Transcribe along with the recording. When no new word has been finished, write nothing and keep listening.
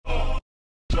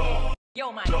Yo,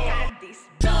 my God, this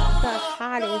The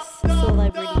hottest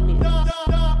celebrity news.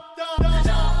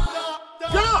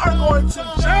 Y'all are going to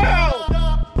jail!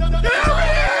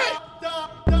 Period! Do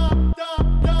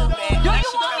you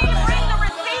want me to bring the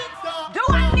receipts? Do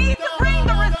I need to bring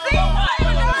the receipts?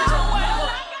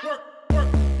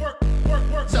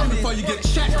 Tell me before you get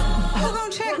checked. Who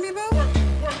gonna check me, boo?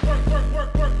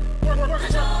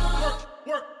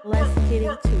 Let's get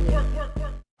into it.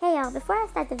 Hey y'all, before I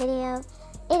start the video,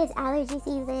 it is allergy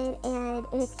season and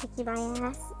it is kicking my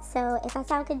ass. So if I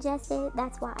sound congested,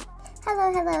 that's why. Hello,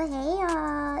 hey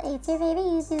y'all. It's your favorite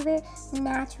YouTuber,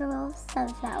 Natural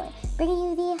Sunflower, bringing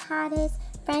you the hottest,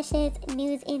 freshest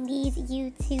news in these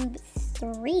YouTube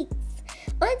streets.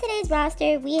 On today's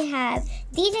roster, we have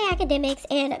DJ Akademiks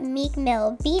and Meek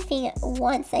Mill beefing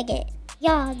once again.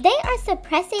 Y'all, they are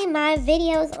suppressing my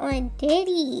videos on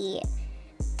Diddy.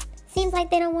 Seems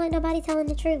like they don't want nobody telling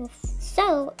the truth.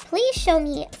 So please show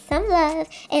me some love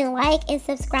and like and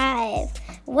subscribe.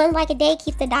 One like a day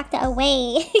keeps the doctor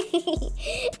away.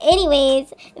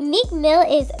 Anyways, Meek Mill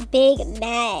is big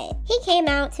mad. He came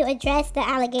out to address the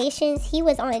allegations he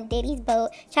was on Diddy's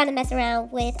boat trying to mess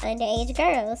around with underage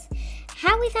girls.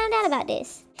 How we found out about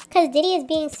this? Because Diddy is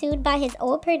being sued by his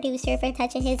old producer for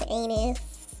touching his anus.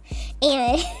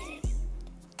 And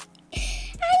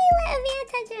how you let a man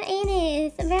touch your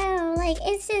anus, bro? Like,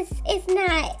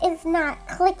 it's not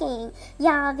clicking,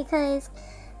 y'all, because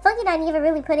Funky didn't even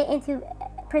really put it into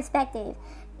perspective.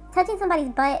 Touching somebody's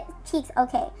butt cheeks,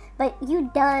 okay, but you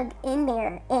dug in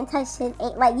there and touched his,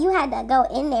 like, you had to go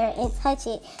in there and touch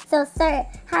it. So, sir,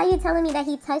 how you telling me that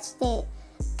he touched it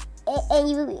and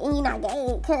you not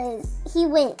gay? Because he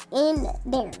went in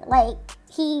there, like,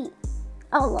 oh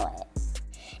Lord.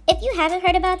 If you haven't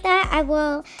heard about that, I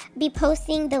will be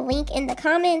posting the link in the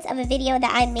comments of a video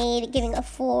that I made giving a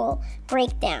full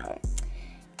breakdown.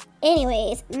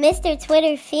 Anyways, Mr.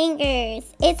 Twitter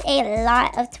Fingers, it's a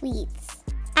lot of tweets.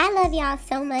 I love y'all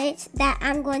so much that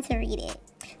I'm going to read it,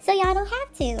 so y'all don't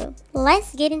have to.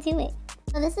 Let's get into it.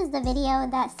 So this is the video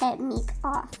that set Meek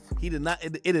off. He did not.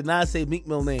 It did not say Meek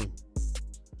Mill name.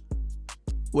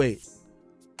 Wait.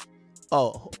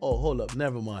 Oh, hold up.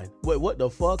 Never mind. Wait, what the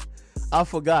fuck? I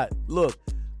forgot. Look,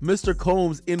 Mr.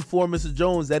 Combs informed Mr.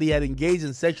 Jones that he had engaged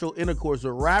in sexual intercourse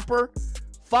with rapper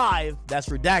 5. That's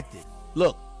redacted.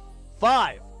 Look,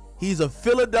 5. He's a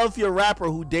Philadelphia rapper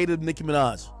who dated Nicki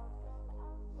Minaj.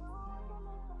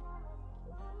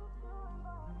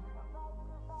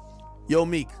 Yo,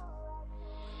 Meek.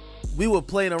 We were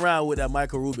playing around with that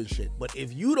Michael Rubin shit, but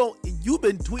if you don't, you've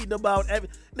been tweeting about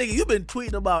you've been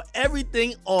tweeting about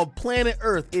everything on planet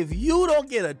Earth. If you don't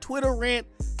get a Twitter rant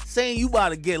saying you about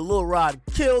to get Lil Rod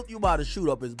killed, you about to shoot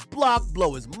up his block,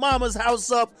 blow his mama's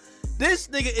house up, this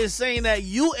nigga is saying that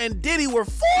you and Diddy were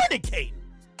fornicating.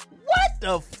 What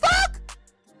the fuck?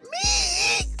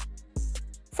 Meek!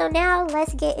 So now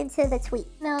let's get into the tweet.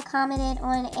 Mill commented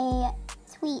on a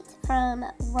tweet from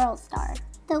Worldstar.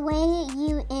 The way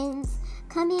you ends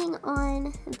coming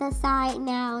on the side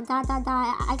now, ...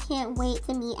 I can't wait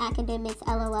to meet Akademiks,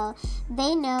 LOL.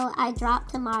 They know I drop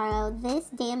tomorrow. This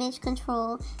damage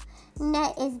control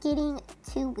net is getting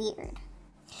too weird.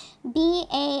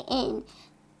 BAN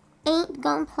ain't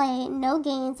gonna play no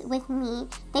games with me.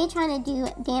 They trying to do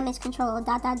damage control, ...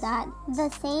 The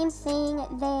same thing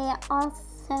they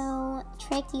also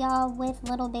tricked y'all with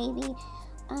Little Baby.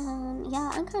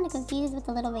 Y'all, I'm kind of confused with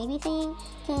the Little Baby thing.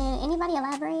 Can anybody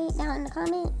elaborate down in the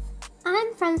comments?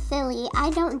 I'm from Philly. I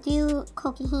don't do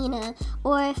cocaine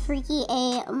or freaky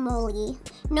a molly.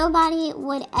 Nobody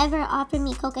would ever offer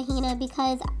me cocaine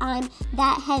because I'm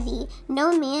that heavy.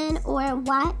 No man or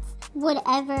what would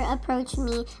ever approach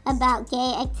me about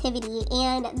gay activity,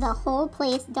 and the whole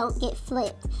place don't get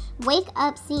flipped. Wake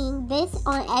up seeing this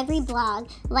on every blog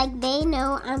like they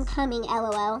know I'm coming,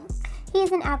 LOL.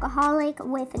 He's an alcoholic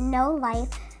with no life,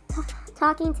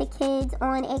 talking to kids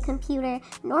on a computer.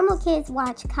 Normal kids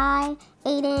watch Kai,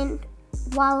 Aiden,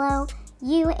 Wallow.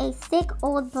 You a sick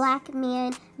old black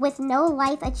man with no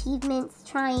life achievements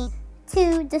trying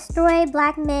to destroy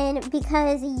black men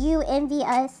because you envy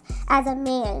us as a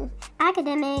man.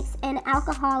 Akademiks, an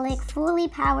alcoholic fully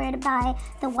powered by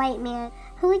the white man.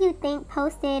 Who you think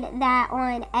posted that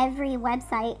on every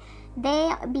website?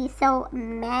 They be so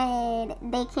mad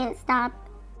they can't stop.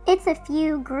 It's a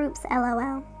few groups,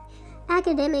 LOL.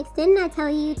 Akademiks, didn't I tell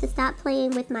you to stop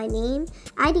playing with my name?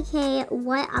 IDK,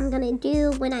 what I'm gonna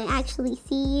do when I actually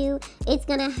see you, it's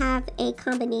gonna have a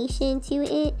combination to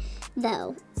it,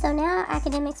 though. So now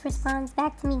Akademiks responds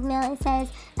back to Meek Mill and says,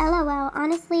 LOL,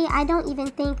 honestly, I don't even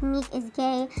think Meek is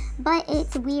gay, but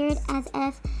it's weird as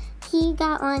if he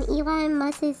got on Elon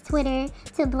Musk's Twitter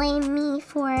to blame me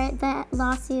for the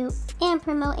lawsuit and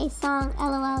promote a song.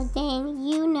 LOL, dang,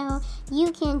 you know,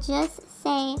 you can just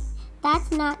say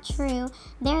that's not true.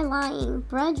 They're lying.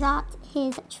 Bruh dropped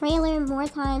his trailer more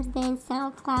times than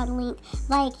SoundCloud link.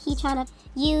 Like he trying to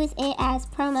use it as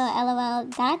promo. LOL,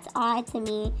 that's odd to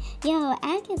me. Yo,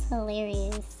 Ak is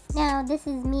hilarious. Now, this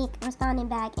is Meek responding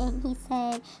back, and he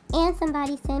said, and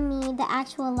somebody send me the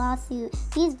actual lawsuit.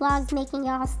 These blogs making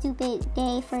y'all stupid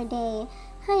day for day.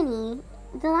 Honey,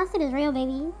 the lawsuit is real,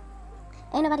 baby.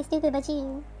 Ain't nobody stupid but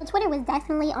you. Twitter was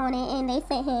definitely on it, and they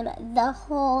sent him the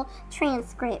whole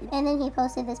transcript. And then he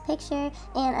posted this picture,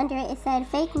 and under it said,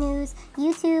 fake news,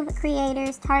 YouTube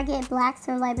creators target black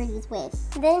celebrities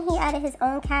with. Then he added his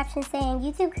own caption saying,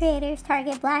 YouTube creators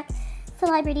target black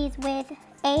celebrities with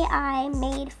AI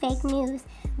made fake news.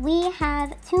 We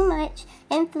have too much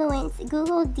influence.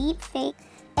 Google deep fake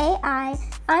AI.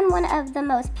 I'm one of the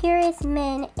most purest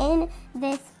men in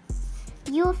this.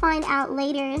 You'll find out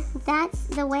later. That's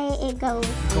the way it goes.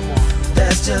 Come on.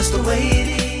 That's just the way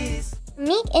it is.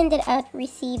 Meek ended up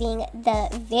receiving the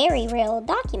very real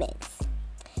documents.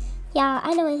 Y'all,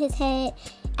 I know in his head,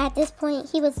 at this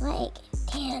point, he was like,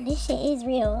 damn, this shit is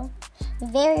real.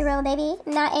 Very real, baby,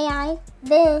 not AI.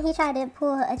 Then he tried to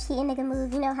pull a cheating nigga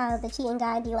move. You know how the cheating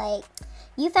guy be like,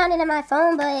 you found it in my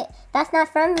phone, but that's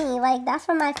not from me. Like, that's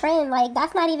from my friend. Like,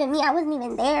 that's not even me. I wasn't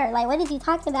even there. Like, what did you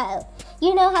talk about?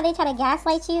 You know how they try to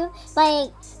gaslight you?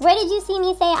 Like, where did you see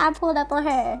me say I pulled up on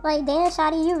her? Like, damn,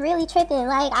 shawty, you really tripping.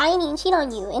 Like, I ain't even cheat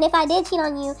on you. And if I did cheat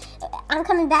on you, I'm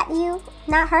coming back to you,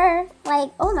 not her.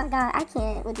 Like, oh my God, I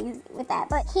can't with that.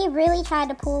 But he really tried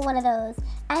to pull one of those.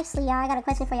 Actually, y'all, I got a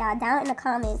question for y'all down in the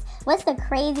comments. What's the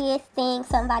craziest thing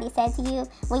somebody said to you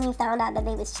when you found out that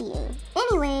they was cheating?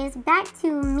 Anyways, back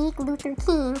to Meek Luther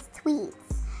King's tweets.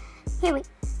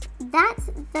 That's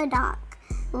the doc.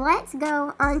 Let's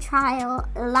go on trial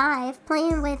live,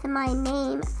 playing with my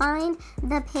name. Find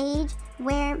the page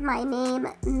where my name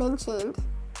mentioned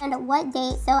and what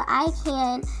date so I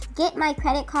can get my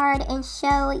credit card and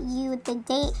show you the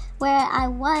date where I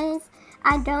was.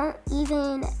 I don't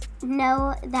even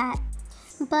know that.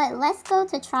 But let's go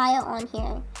to trial on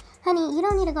here. Honey, you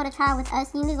don't need to go to trial with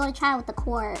us. You need to go to trial with the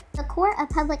court. The court of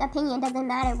public opinion doesn't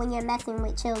matter when you're messing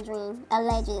with children,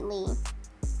 allegedly.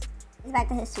 Back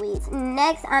to his tweets.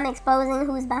 Next, I'm exposing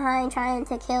who's behind trying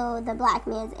to kill the black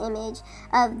man's image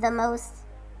of the most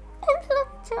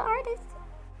influential artist.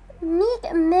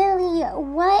 Meek Millie,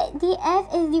 what the F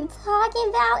is you talking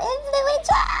about?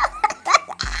 Influential?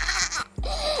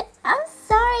 I'm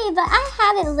sorry, but I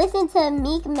haven't listened to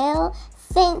Meek Mill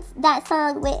since that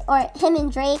song with, or him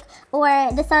and Drake, or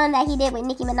the song that he did with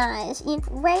Nicki Minaj.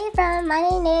 Where you from? My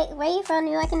name Nick. Where you from?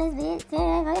 New York and this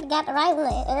bitch. I got the right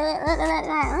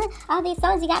one. All these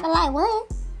songs, you got the right one.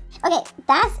 Okay,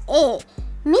 that's it.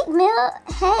 Meek Mill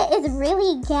head is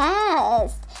really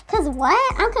gassed. Cause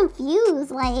what? I'm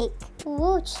confused. Like,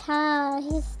 woo child,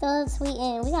 he's still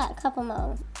tweeting. We got a couple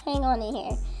more. Hang on in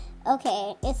here.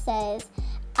 Okay, it says,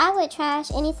 I would trash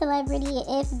any celebrity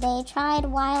if they tried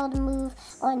wild move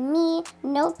on me.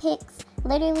 No pics.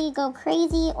 Literally go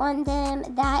crazy on them.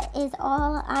 That is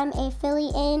all. I'm a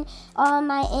Philly in. All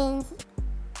my ends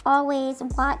always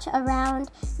watch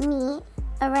around me,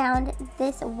 around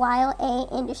this wild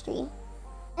A industry.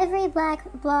 Every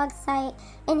black blog site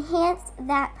enhanced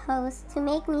that post to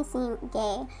make me seem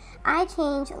gay. I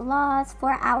change laws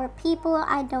for our people.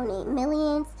 I donate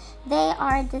millions. They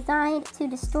are designed to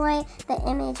destroy the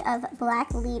image of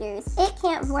black leaders. It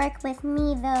can't work with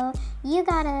me though. You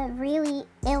gotta really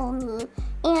ill me.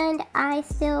 And I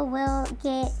still will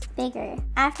get bigger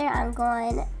after I'm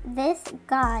gone. This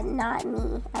God, not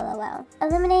me. LOL.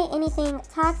 Eliminate anything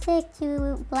toxic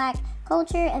to black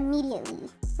culture immediately.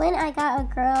 When I got a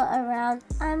girl around,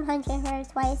 I'm hunting her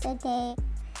twice a day.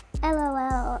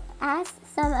 LOL. Ask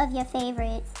some of your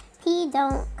favorites. P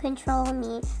don't control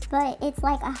me, but it's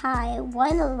like a high.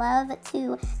 One love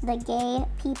to the gay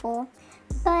people.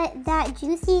 But that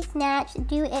juicy snatch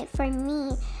do it for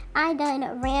me. I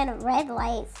done ran red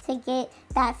lights to get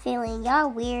that feeling. Y'all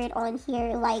weird on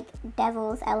here like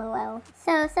devils, LOL.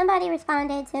 So somebody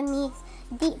responded to Meek's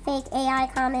deepfake AI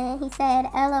comment. He said,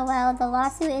 LOL, the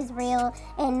lawsuit is real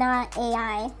and not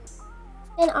AI.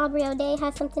 And Aubrey O'Day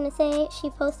has something to say. She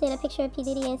posted a picture of P.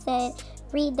 Diddy and said,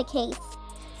 read the case.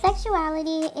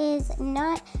 Sexuality is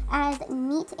not as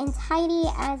neat and tidy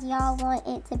as y'all want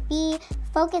it to be.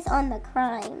 Focus on the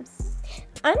crimes.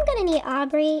 I'm gonna need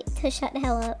Aubrey to shut the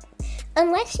hell up.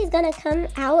 Unless she's gonna come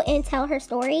out and tell her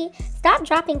story, stop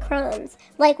dropping crumbs.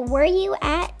 Like, were you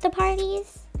at the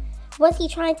parties? Was he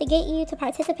trying to get you to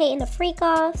participate in the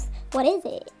freak-offs? What is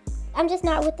it? I'm just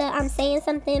not with the I'm saying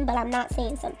something, but I'm not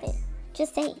saying something.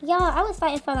 Just say, y'all, I was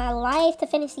fighting for my life to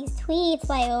finish these tweets.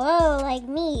 Like, whoa, like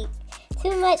me.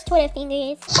 Too much Twitter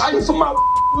fingers. Fighting for my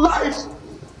life.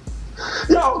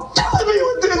 Y'all killing me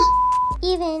with this.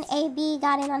 Even AB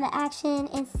got in on the action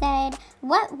and said,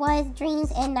 what was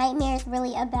dreams and nightmares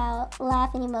really about?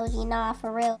 Laughing emoji, nah,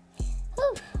 for real.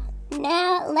 Whew.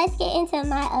 Now, let's get into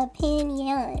my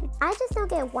opinion. I just don't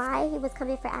get why he was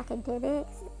coming for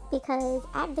Akademiks, because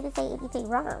Ak didn't say anything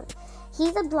wrong.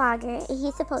 He's a blogger, and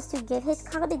he's supposed to give his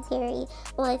commentary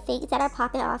on things that are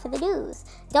popping off in the news.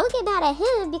 Don't get mad at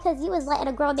him because you was letting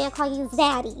a grown man call you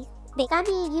zaddy. I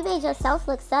mean, you made yourself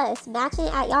look sus, matching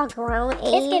at y'all grown age.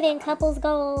 It's giving couples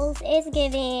goals. It's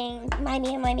giving my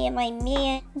man, my man, my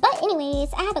man. But anyways,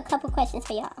 I have a couple questions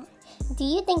for y'all. Do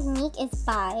you think Meek is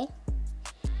bi?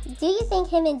 Do you think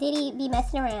him and Diddy be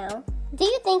messing around? Do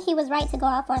you think he was right to go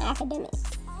off on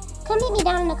Akademiks? Come meet me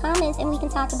down in the comments and we can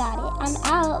talk about it. I'm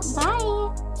out.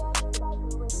 Bye.